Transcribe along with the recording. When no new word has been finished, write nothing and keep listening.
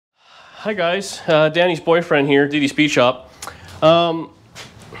Hi guys, Danny's boyfriend here, Didi Speed Shop.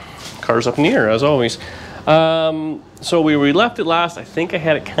 Car's up in the air as always. So we left it last. I think I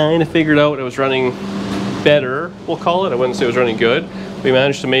had it kind of figured out. It was running better, we'll call it. I wouldn't say it was running good. We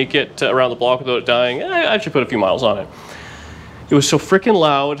managed to make it around the block without it dying. I actually put a few miles on it. It was so freaking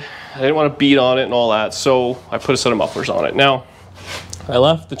loud. I didn't want to beat on it and all that, so I put a set of mufflers on it. Now, I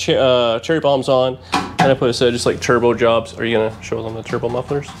left the cherry bombs on, and I put a set of just like turbo jobs. Are you gonna show them the turbo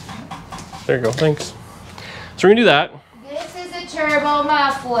mufflers? There you go, thanks. So we're gonna do that. This is a turbo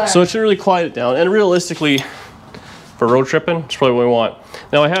muffler. So it should really quiet it down, and realistically, for road tripping, it's probably what we want.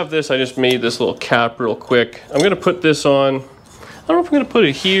 Now I have this, I just made this little cap real quick. I'm gonna put this on, I don't know if I'm gonna put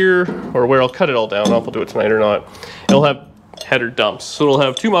it here or where. I'll cut it all down. I don't know if I'll do it tonight or not. It'll have header dumps. So it'll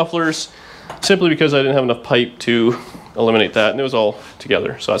have two mufflers, simply because I didn't have enough pipe to eliminate that, and it was all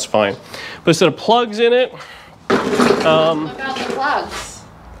together, so that's fine. But instead of plugs in it, what about the plugs?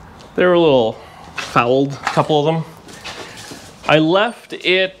 They were a little fouled, a couple of them. I left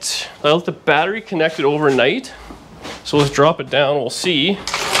the battery connected overnight. So let's drop it down. We'll see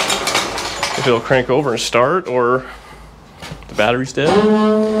if it'll crank over and start or the battery's dead.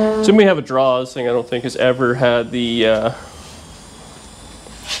 So we may have a draw. This thing I don't think has ever had the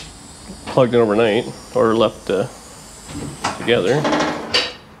plugged in overnight or left together.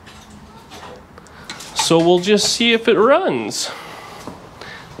 So we'll just see if it runs.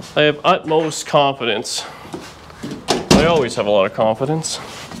 I have utmost confidence. I always have a lot of confidence.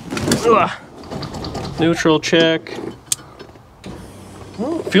 Ugh. Neutral check.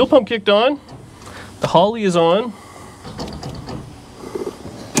 Oh, fuel pump kicked on. The Holly is on.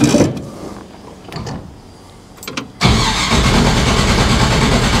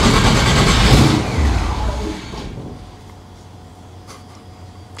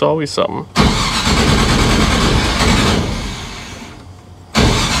 It's always something.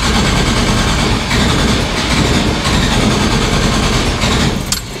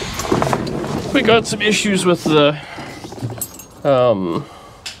 We got some issues with the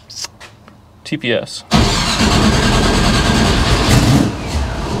TPS.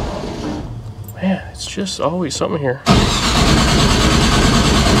 Man, it's just always something here.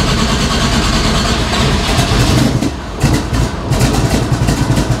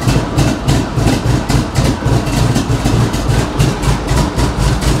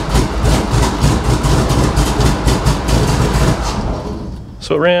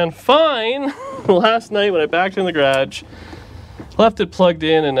 So it ran fine last night when I backed in the garage, left it plugged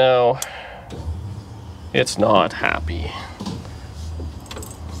in, and now it's not happy.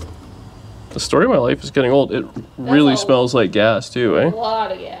 The story of my life is getting old. It really smells like gas too, eh? A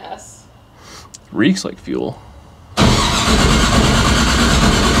lot of gas. Reeks like fuel.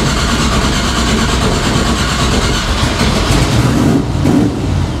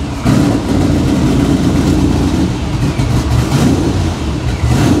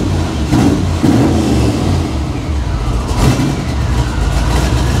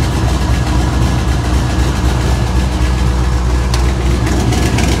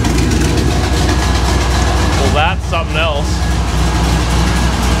 Something else.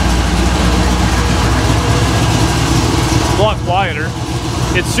 A lot quieter.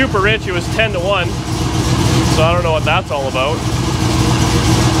 It's super rich. It was 10 to 1. So I don't know what that's all about.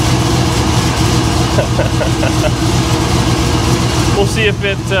 We'll see if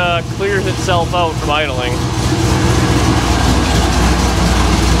it clears itself out from idling.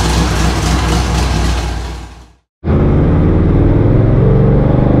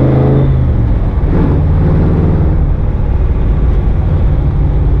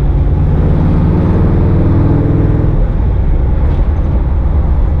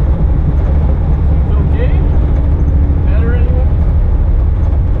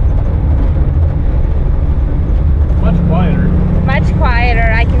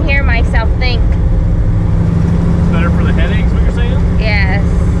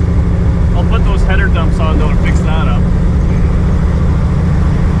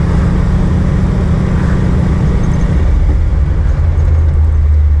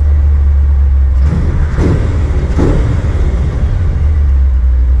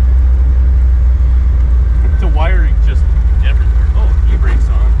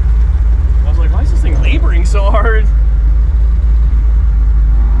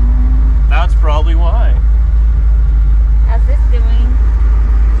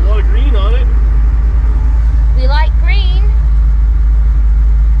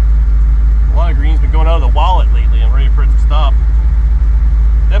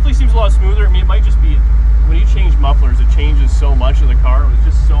 So much of the car, it was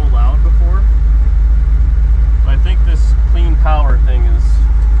just so loud before. But I think this clean power thing is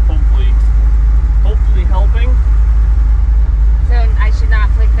hopefully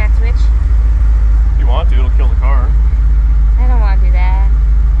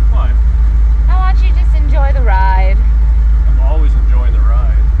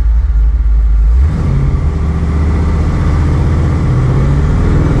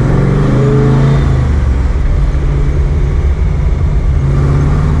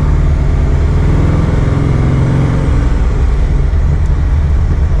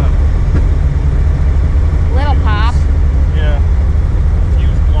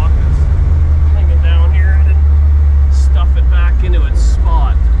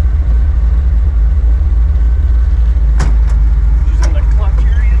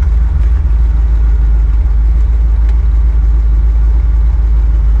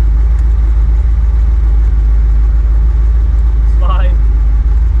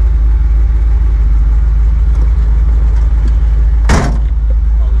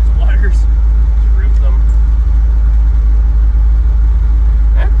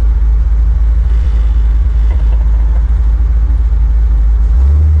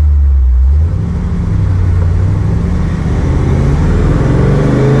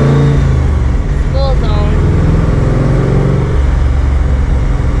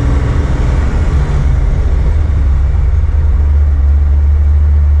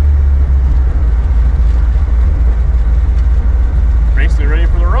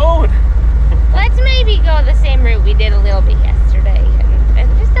same route we did a little bit yesterday,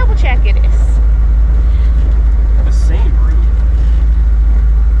 and just double check it is. The same route.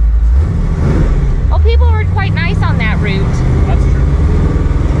 Well, people were quite nice on that route. That's true.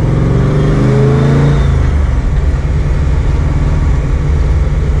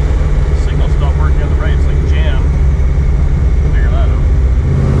 The signal stopped working on the right. It's like jam. Figure that out.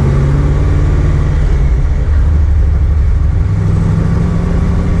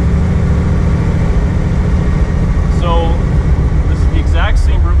 So this is the exact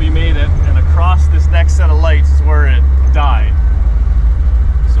same route we made it, and across this next set of lights is where it died.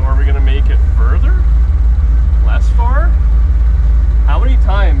 So are we gonna make it further? Less far? How many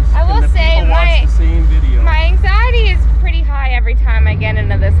times I will can the say people watch the same video? my anxiety is pretty high every time I get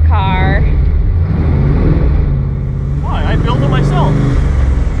into this car. Why? I built it myself.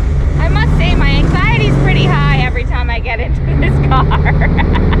 I must say my anxiety is pretty high every time I get into this car.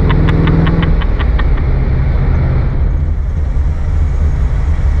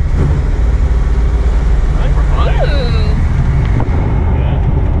 I think we're fine. Ooh. Yeah.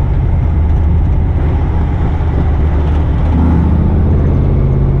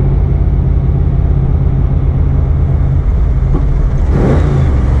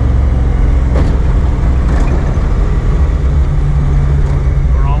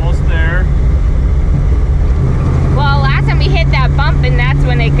 We're almost there. Well, last time we hit that bump and that's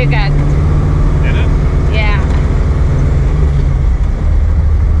when it got. Did it? Yeah.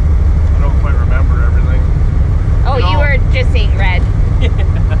 I don't quite remember everything. Oh, No. you were just seeing red.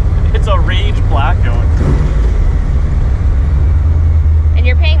 It's a rage blackout. And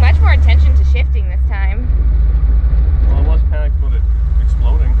you're paying much more attention to shifting this time. Well, I was panicked about it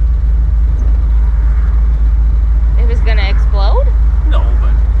exploding. It was gonna explode? No,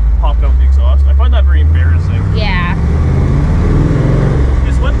 but popped out the exhaust. I find that very embarrassing. Yeah.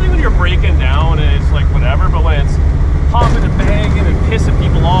 It's one thing when you're breaking down and it's like whatever, but when it's popping and banging and pissing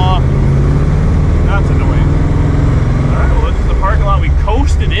people off, that's annoying. Alright, well, this is the parking lot we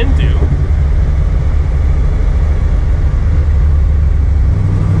coasted into.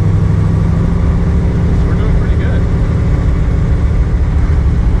 So we're doing pretty good.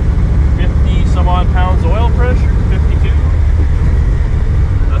 50 some odd pounds oil pressure, 52.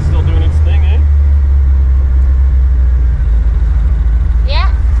 That's still doing its thing, eh?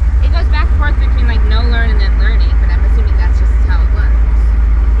 Yeah. It goes back and forth between like no learn and then learning, but I'm assuming that's just how it works.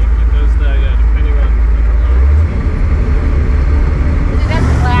 I think it does that, yeah, depending on different loads. It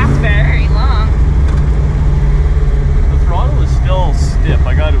doesn't last very long. The throttle is still stiff.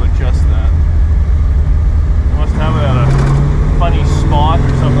 I got to adjust that. I must have it at a funny spot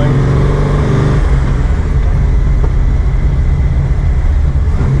or something.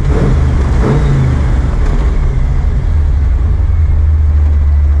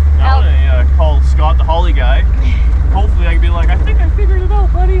 Now when I call Scott the Holly guy, hopefully I can be like, I think I figured it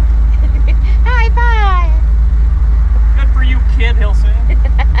out, buddy. High five! Good for you, kid, he'll say.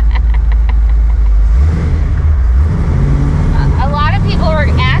 A lot of people were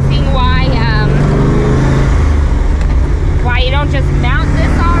asking why you don't just mount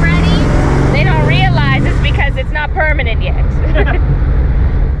this already. They don't realize it's because it's not permanent yet.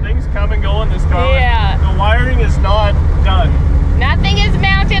 Things come and go in this car. Yeah. The wiring is not done. Nothing is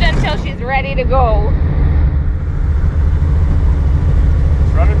mounted until she's ready to go.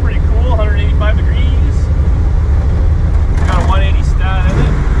 It's running pretty cool, 185 degrees. Got a 180 stat in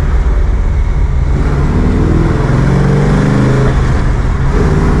it.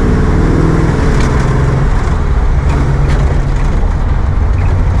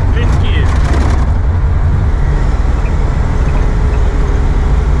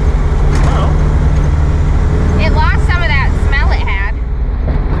 It lost some of that smell it had.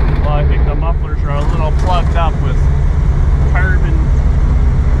 Well, I think the mufflers are a little plugged up with carbon.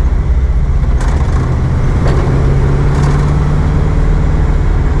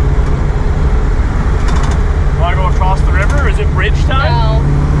 Want to go across the river? Is it bridge time? No.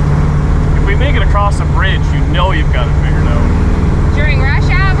 If we make it across a bridge, you know you've got it figured out. During rush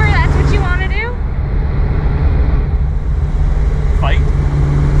hour, that's what you want to do? Fight?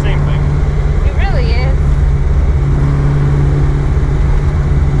 Same thing. It really is.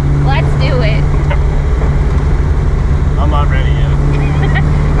 Let's do it. I'm not ready yet.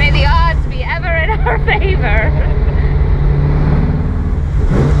 May the odds be ever in our favor.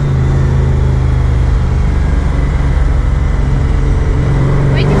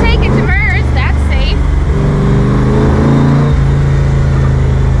 We can take it to Mers, that's safe.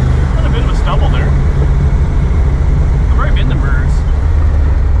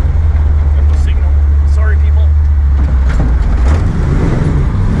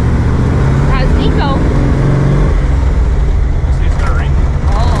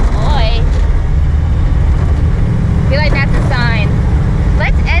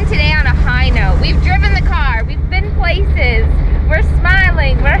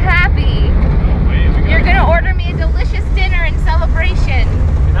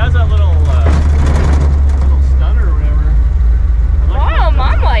 has that little stunner or whatever. Oh,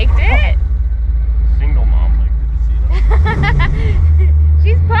 Mom liked it. Single mom liked it. Did you see that?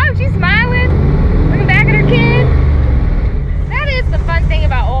 She's pumped. She's smiling, looking back at her kid. That is the fun thing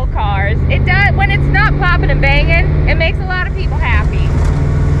about old cars. It does, when it's not popping and banging, it makes a lot of people happy.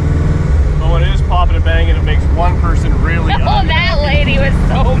 But when it is popping and banging, it makes one person really Oh, that lady was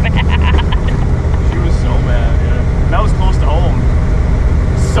so mad. She was so mad, yeah. And that was close to home.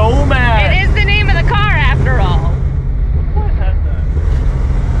 So mad. It is the name of the car after all. What had that?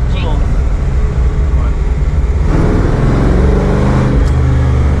 Little, what?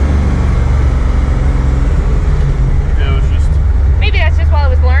 Maybe it was just... Maybe that's just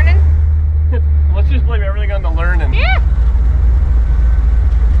while it was learning. Let's just blame everything on the learning. Yeah.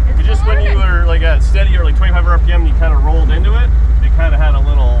 It's just when you were like at steady or like 25 RPM and you kind of rolled into it, it kind of had a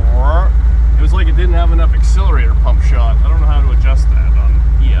little... It was like it didn't have enough accelerator pump shot. I don't know how to adjust that on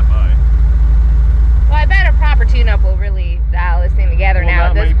EFI. Well, I bet a proper tune-up will really dial this thing together now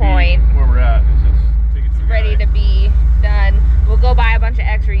at this point. Where we're at. It's ready to be done. We'll go buy a bunch of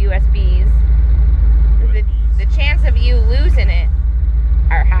extra USBs. The chance of you losing it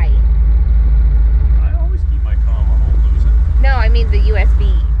are high. I always keep my comm. I won't lose it. No, I mean the USB.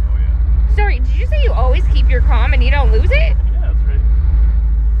 Oh yeah. Sorry, did you say you always keep your comm and you don't lose it? Yeah, that's right.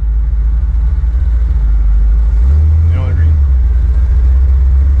 You don't agree?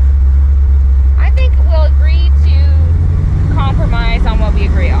 I think we'll agree to compromise on what we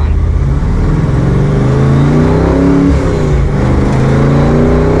agree on.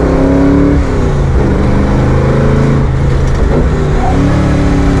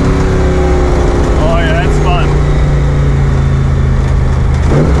 Oh yeah, that's fun.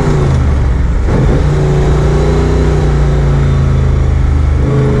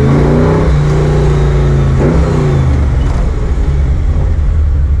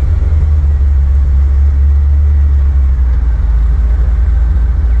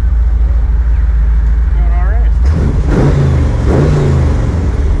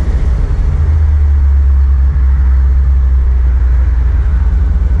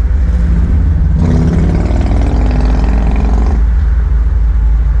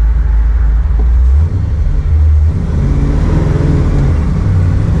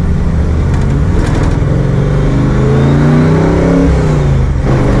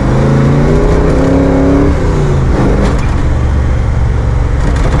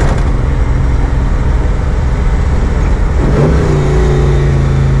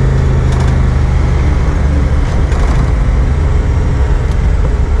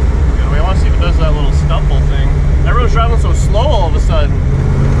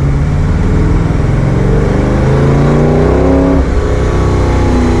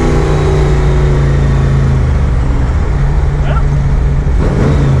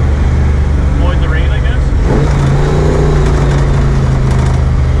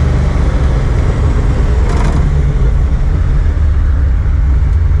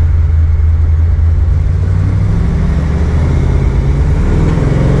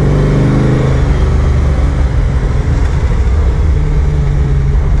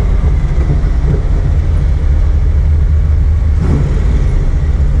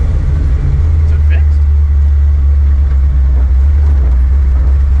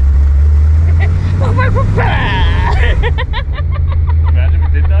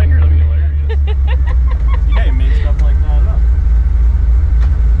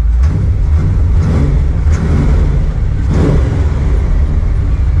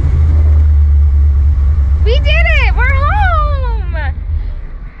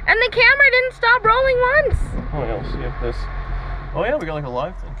 this. Oh yeah, we got like a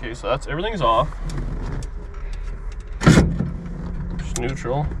live thing. Okay, so that's everything's off. Just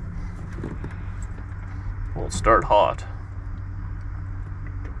neutral. We'll start hot.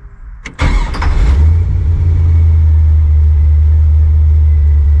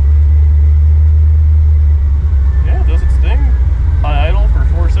 Yeah, it does its thing. High idle for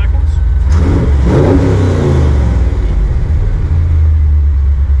 4 seconds.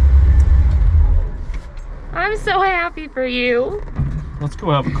 I'm so happy for you. Let's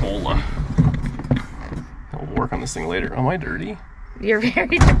go have a cola. We'll work on this thing later. Am I dirty? You're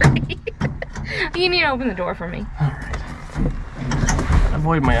very dirty. You need to open the door for me. Alright.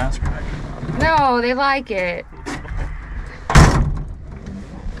 Avoid my ass crack. No, they like it.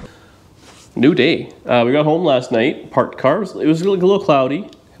 New day. We got home last night, parked cars. It was a little cloudy.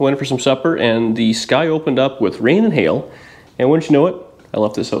 I went for some supper and the sky opened up with rain and hail. And wouldn't you know it, I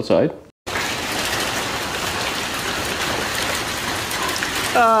left this outside.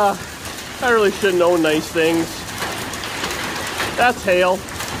 I really should know nice things. That's hail.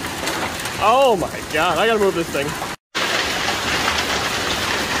 Oh my God, I gotta move this thing.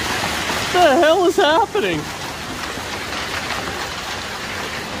 What the hell is happening?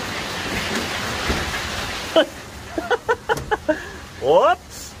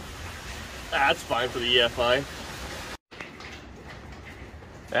 Whoops. That's fine for the EFI.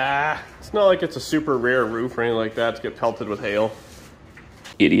 It's not like it's a super rare roof or anything like that to get pelted with hail.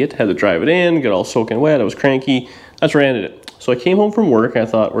 Idiot, had to drive it in, get all soaking wet, I was cranky. That's where I ended it. So I came home from work, I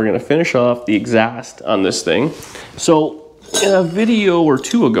thought we're gonna finish off the exhaust on this thing. So in a video or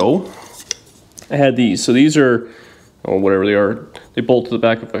two ago, I had these. So these are, oh, whatever they are, they bolt to the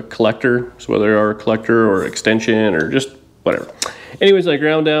back of a collector. So whether they are a collector or extension or just whatever. Anyways, I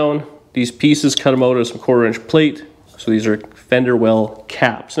ground down these pieces, cut them out of some 1/4" plate. So these are fender well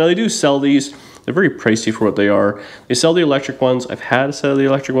caps. Now they do sell these. They're very pricey for what they are. They sell the electric ones. I've had a set of the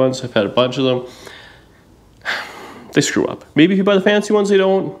electric ones. I've had a bunch of them. They screw up. Maybe if you buy the fancy ones, they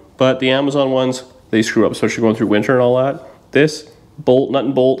don't. But the Amazon ones, they screw up, especially going through winter and all that. This bolt, nut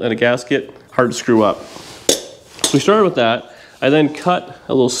and bolt, and a gasket, hard to screw up. So we started with that. I then cut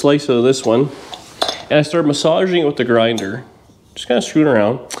a little slice of this one, and I started massaging it with the grinder, just kind of screwing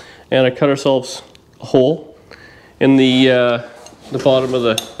around. And I cut ourselves a hole in the bottom of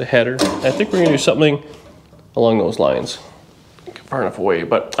the header. I think we're gonna do something along those lines. Far enough away,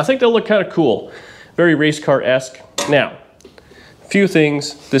 but I think they'll look kind of cool. Very race car-esque. Now, a few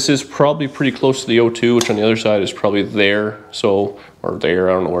things. This is probably pretty close to the O2, which on the other side is probably there. So, or there,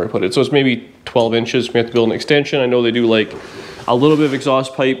 I don't know where I put it. So it's maybe 12 inches. We have to build an extension. I know they do like a little bit of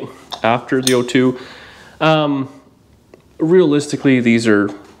exhaust pipe after the O2. Realistically, these are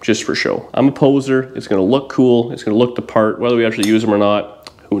just for show. I'm a poser. It's gonna look cool. It's gonna look the part. Whether we actually use them or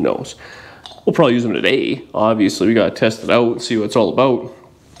not, who knows? We'll probably use them today. Obviously, we gotta test it out and see what it's all about.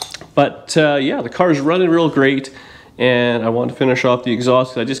 But yeah, the car's running real great, and I want to finish off the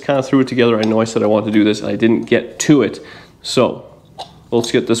exhaust. I just kind of threw it together. I know I said I wanted to do this, and I didn't get to it. So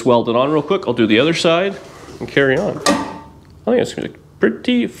let's get this welded on real quick. I'll do the other side and carry on. I think it's gonna be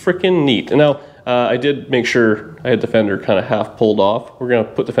pretty freaking neat. And now I did make sure I had the fender kind of half pulled off. We're gonna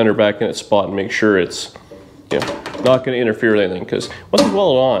put the fender back in its spot and make sure it's, you know, not gonna interfere with anything, because once it's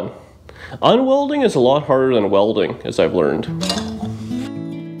welded on, unwelding is a lot harder than welding, as I've learned.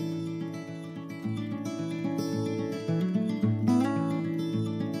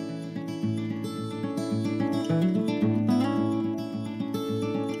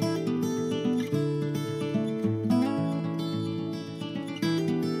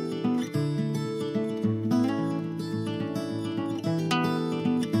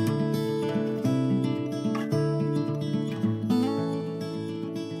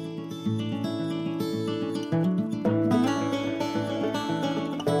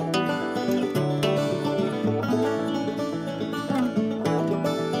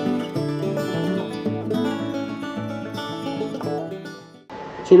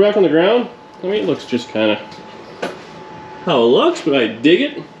 So we're back on the ground. I mean, it looks just kind of how it looks, but I dig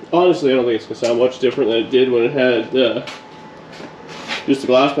it. Honestly, I don't think it's going to sound much different than it did when it had just the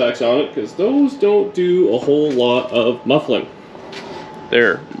glass packs on it, because those don't do a whole lot of muffling.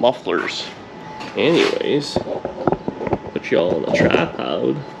 They're mufflers. Anyways, put y'all on the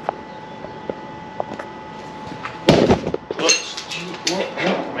tripod. Whoops.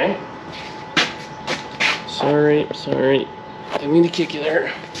 Man. Sorry. Didn't mean to kick you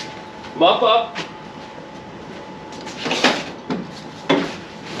there. Mop up.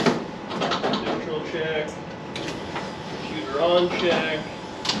 Neutral check. Computer on check.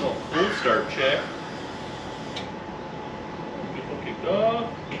 No, full start check. Get kicked off.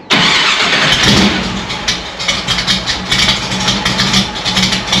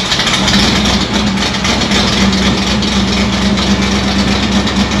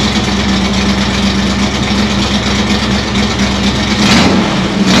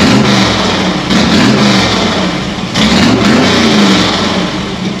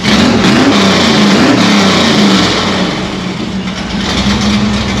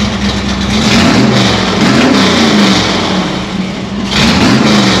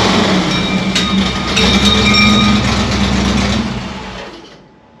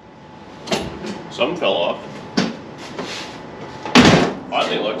 Some fell off.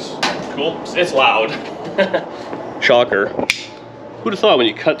 Finally looks cool. It's loud. Shocker. Who'd have thought when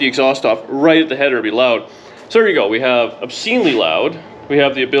you cut the exhaust off right at the header it'd be loud. So there you go. We have obscenely loud. We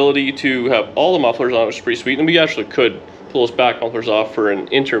have the ability to have all the mufflers on, which is pretty sweet. And we actually could pull those back mufflers off for an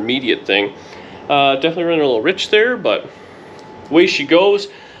intermediate thing. Definitely running a little rich there, but away she goes.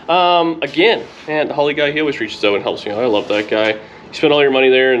 Again, man, the Holly guy, he always reaches out and helps me out. I love that guy. You spend all your money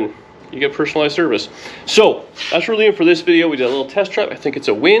there and you get personalized service. So that's really it for this video. We did a little test drive. I think it's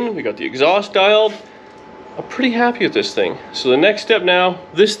a win. We got the exhaust dialed. I'm pretty happy with this thing. So the next step now,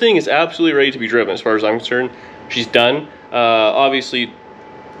 this thing is absolutely ready to be driven as far as I'm concerned. She's done. Obviously,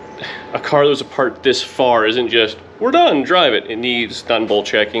 a car that was apart this far isn't just, we're done, drive it. It needs nut and bolt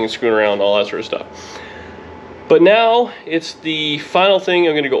checking, screwing around, all that sort of stuff. But now it's the final thing.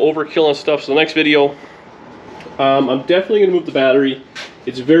 I'm gonna go overkill and stuff. So the next video, I'm definitely gonna move the battery.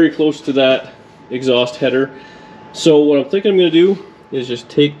 It's very close to that exhaust header. So what I'm thinking I'm gonna do is just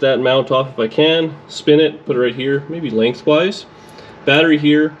take that mount off if I can, spin it, put it right here, maybe lengthwise. Battery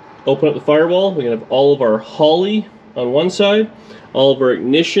here, open up the firewall. We're gonna have all of our Holly on one side, all of our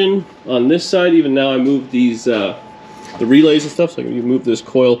ignition on this side. Even now I moved these, the relays and stuff, so I can move this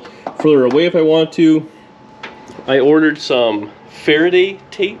coil further away if I want to. I ordered some Faraday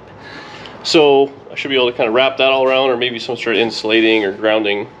tape, so I should be able to kind of wrap that all around, or maybe some sort of insulating or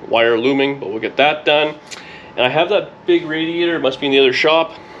grounding wire looming, but we'll get that done. And I have that big radiator, it must be in the other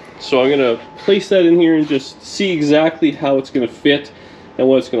shop. So I'm gonna place that in here and just see exactly how it's gonna fit and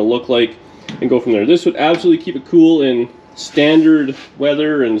what it's gonna look like and go from there. This would absolutely keep it cool in standard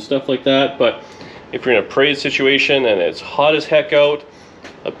weather and stuff like that, but if you're in a parade situation and it's hot as heck out,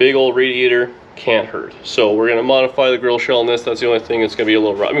 a big old radiator can't hurt. So we're gonna modify the grill shell on this. That's the only thing that's gonna be a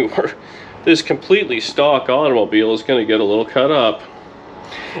little rough. I mean, this completely stock automobile is gonna get a little cut up.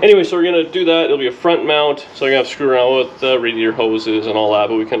 Anyway, so we're gonna do that. It'll be a front mount, so I'm gonna have to screw around with radiator hoses and all that,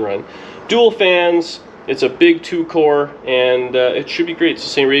 but we can run dual fans. It's a big 2-core, and it should be great. It's the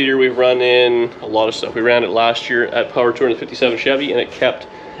same radiator we've run in a lot of stuff. We ran it last year at Power Tour in the 57 Chevy, and it kept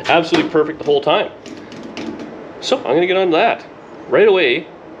absolutely perfect the whole time. So I'm gonna get on to that right away,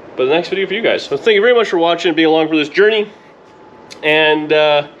 but the next video for you guys. So thank you very much for watching and being along for this journey,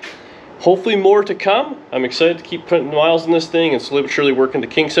 and hopefully more to come. I'm excited to keep putting miles in this thing and slowly but surely working the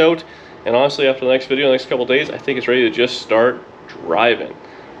kinks out. And honestly, after the next video, the next couple days, I think it's ready to just start driving.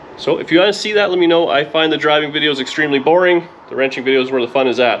 So if you want to see that, let me know. I find the driving videos extremely boring. The wrenching videos where the fun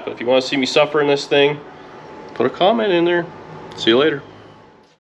is at. But if you want to see me suffer in this thing, put a comment in there. See you later.